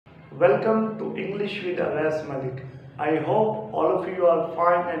Welcome to English with Abbas Malik. I hope all of you are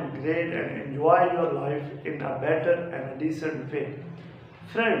fine and great and enjoy your life in a better and a decent way.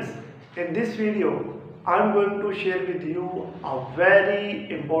 Friends, in this video, I'm going to share with you a very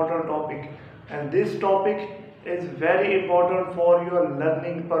important topic, and this topic is very important for your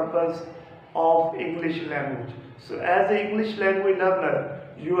learning purpose of English language. So as an English language learner,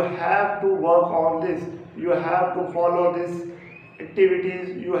 you have to work on this. You have to follow this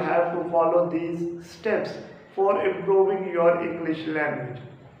activities, you have to follow these steps for improving your English language.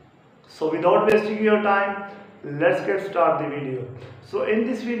 So without wasting your time, let's get start the video. So in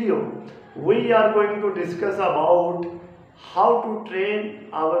this video, we are going to discuss about how to train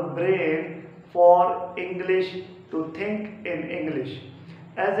our brain for English, to think in English.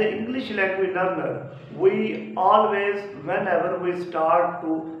 As an English language learner, we always, whenever we start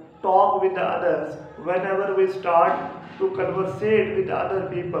to talk with the others, whenever we start to conversate with other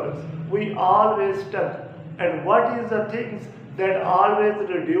people, we always stuck. And what is the things that always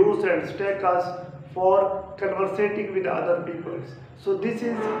reduce and stuck us for conversating with other people? So this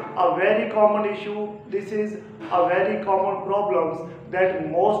is a very common issue. This is a very common problem that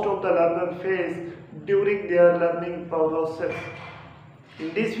most of the learners face during their learning process.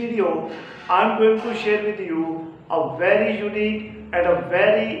 In this video, I am going to share with you a very unique and a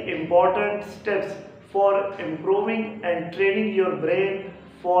very important steps for improving and training your brain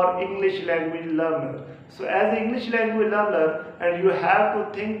for English language learner. So as an English language learner, and you have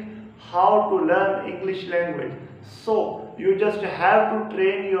to think how to learn English language. So you just have to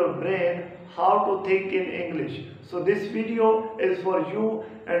train your brain how to think in English. So this video is for you,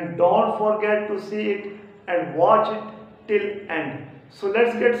 and don't forget to see it and watch it till end. So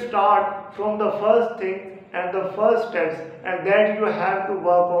let's get start from the first thing and the first steps, and that you have to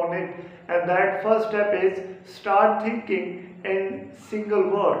work on it. And that first step is start thinking in single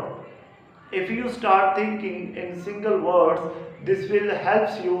word. If you start thinking in single words, this will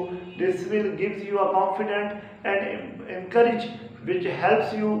help you, this will gives you a confidence and encourage, which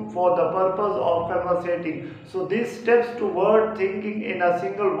helps you for the purpose of conversating. So these steps toward thinking in a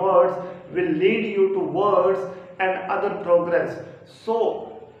single words will lead you to words and other progress. So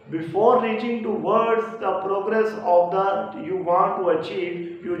before reaching to words, the progress of the you want to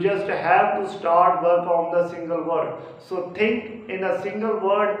achieve, you just have to start work on the single word. So think in a single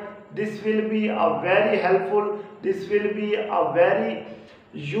word. This will be a very helpful, this will be a very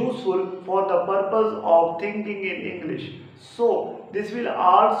useful for the purpose of thinking in English. So this will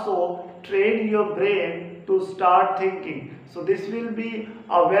also train your brain to start thinking. So this will be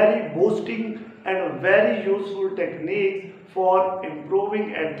a very boosting and very useful technique for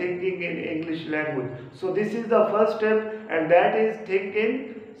improving and thinking in English language. So this is the first step, and that is think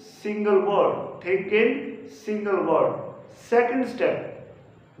in single word. Think in single word. Second step,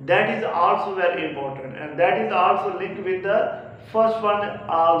 that is also very important, and that is also linked with the first one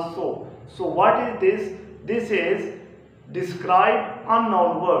also. So what is this? This is describe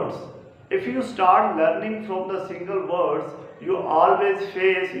unknown words. If you start learning from the single words, you always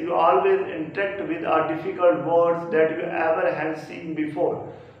interact with difficult words that you ever have seen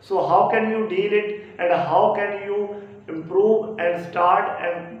before. So how can you deal it, and how can you improve and start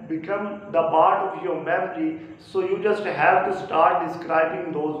and become the part of your memory? So you just have to start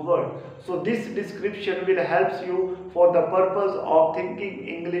describing those words. So this description will help you for the purpose of thinking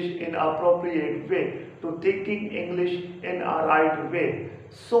English in appropriate way, to thinking English in a right way.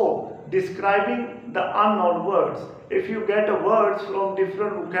 So describing the unknown words. If you get words from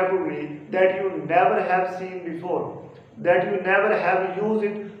different vocabulary that you never have seen before, that you never have used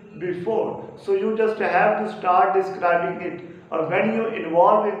it before, so you just have to start describing it. Or when you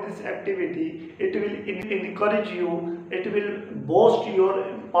involve in this activity, it will encourage you, it will boost your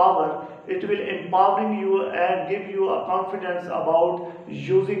power, it will empowering you and give you a confidence about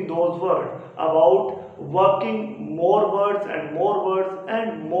using those words, about working more words and more words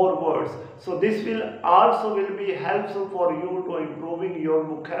and more words. So this will also be helpful for you to improving your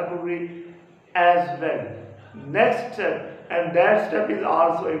vocabulary as well. Next step, and that step is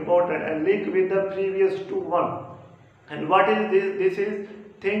also important and linked with the previous one. And what is this? This is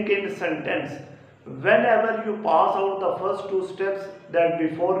think in sentence. Whenever you pass out the first two steps that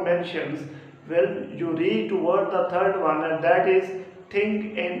before mentions, well, you reach toward the third one, and that is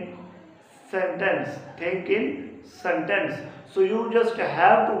think in sentence. Think in sentence. So you just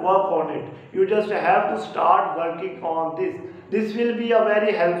have to work on it. You just have to start working on this. This will be a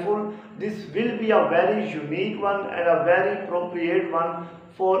very helpful, this will be a very unique one and a very appropriate one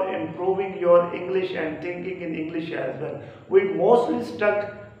for improving your English and thinking in English as well. We mostly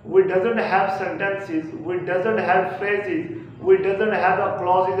stuck, we doesn't have sentences, we doesn't have phrases, We doesn't have the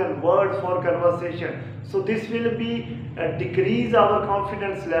clauses and words for conversation. So this will be decrease our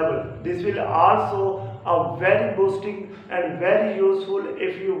confidence level. This will also a very boosting and very useful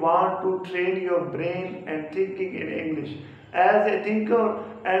if you want to train your brain and thinking in English. As a thinker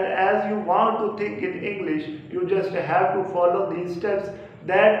and as you want to think in English, you just have to follow these steps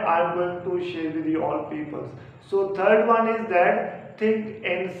that I'm going to share with you all people. So third one is that think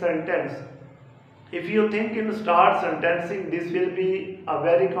in sentence. If you think in start sentencing, this will be a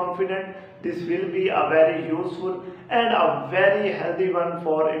very confident, this will be a very useful and a very healthy one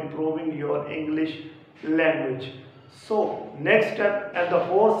for improving your English language. So next step and the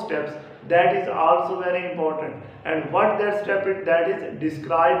fourth steps, that is also very important. And what that step is, that is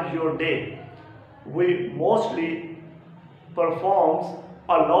describe your day. We mostly performs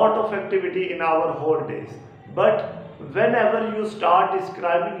a lot of activity in our whole days, but whenever you start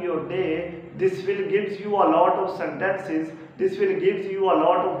describing your day, this will gives you a lot of sentences, this will gives you a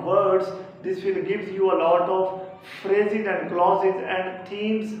lot of words, this will gives you a lot of phrases and clauses and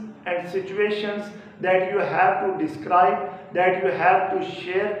themes and situations that you have to describe, that you have to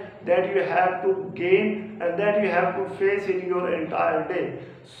share, that you have to gain and that you have to face in your entire day.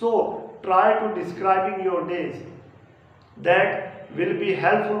 So try to describing your days. That will be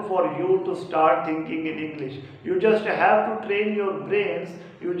helpful for you to start thinking in English. You just have to train your brains.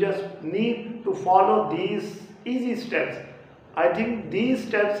 You just need to follow these easy steps. I think these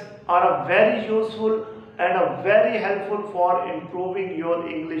steps are very useful and are very helpful for improving your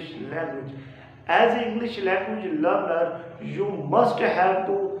English language. As an English language learner, you must have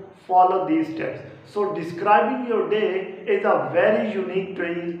to follow these steps. So describing your day is a very unique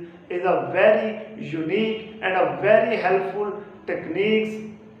tool, is a very unique and a very helpful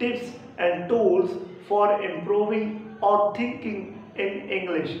techniques, tips and tools for improving or thinking in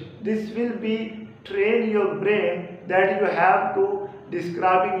English. This will be train your brain that you have to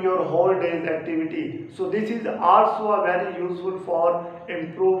describing your whole day's activity. So this is also a very useful for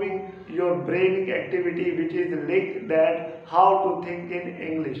improving your braining activity, which is linked that how to think in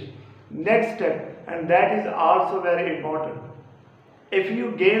English. Next step, and that is also very important. If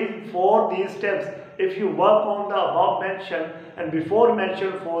you gain these steps, if you work on the above mentioned and before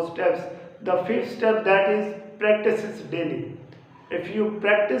mentioned 4 steps, the fifth step, that is practices daily. If you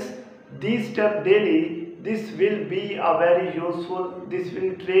practice these steps daily, this will be a very useful, this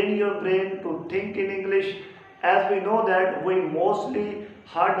will train your brain to think in English. As we know that we mostly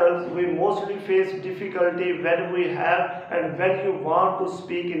face difficulty when we have and when you want to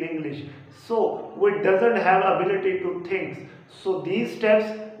speak in English. So we doesn't have ability to think. So these steps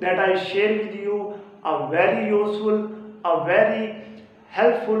that I share with you are very useful, are very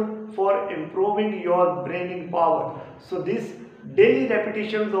helpful for improving your braining power. So this daily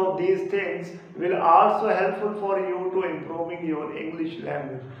repetitions of these things will also helpful for you to improving your English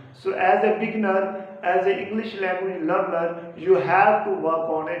language. So as a beginner, as an English language learner, you have to work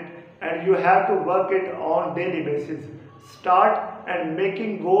on it and you have to work it on daily basis. Start and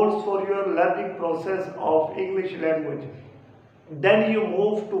making goals for your learning process of English language. Then you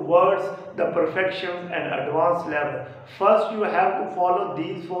move towards the perfection and advanced level. First you have to follow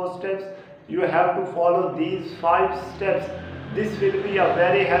these 4 steps. You have to follow these 5 steps. This will be a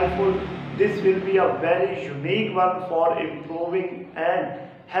very helpful, this will be a very unique one for improving and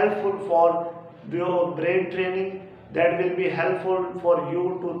helpful for your brain training, that will be helpful for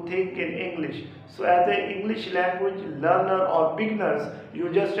you to think in English. So as an English language learner or beginners,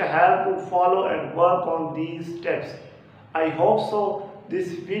 you just have to follow and work on these steps. I hope so. This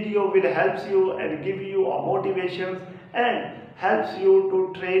video will help you and give you a motivation and helps you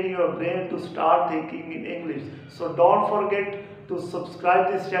to train your brain to start thinking in English. So don't forget to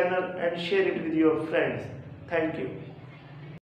subscribe this channel and share it with your friends. Thank you.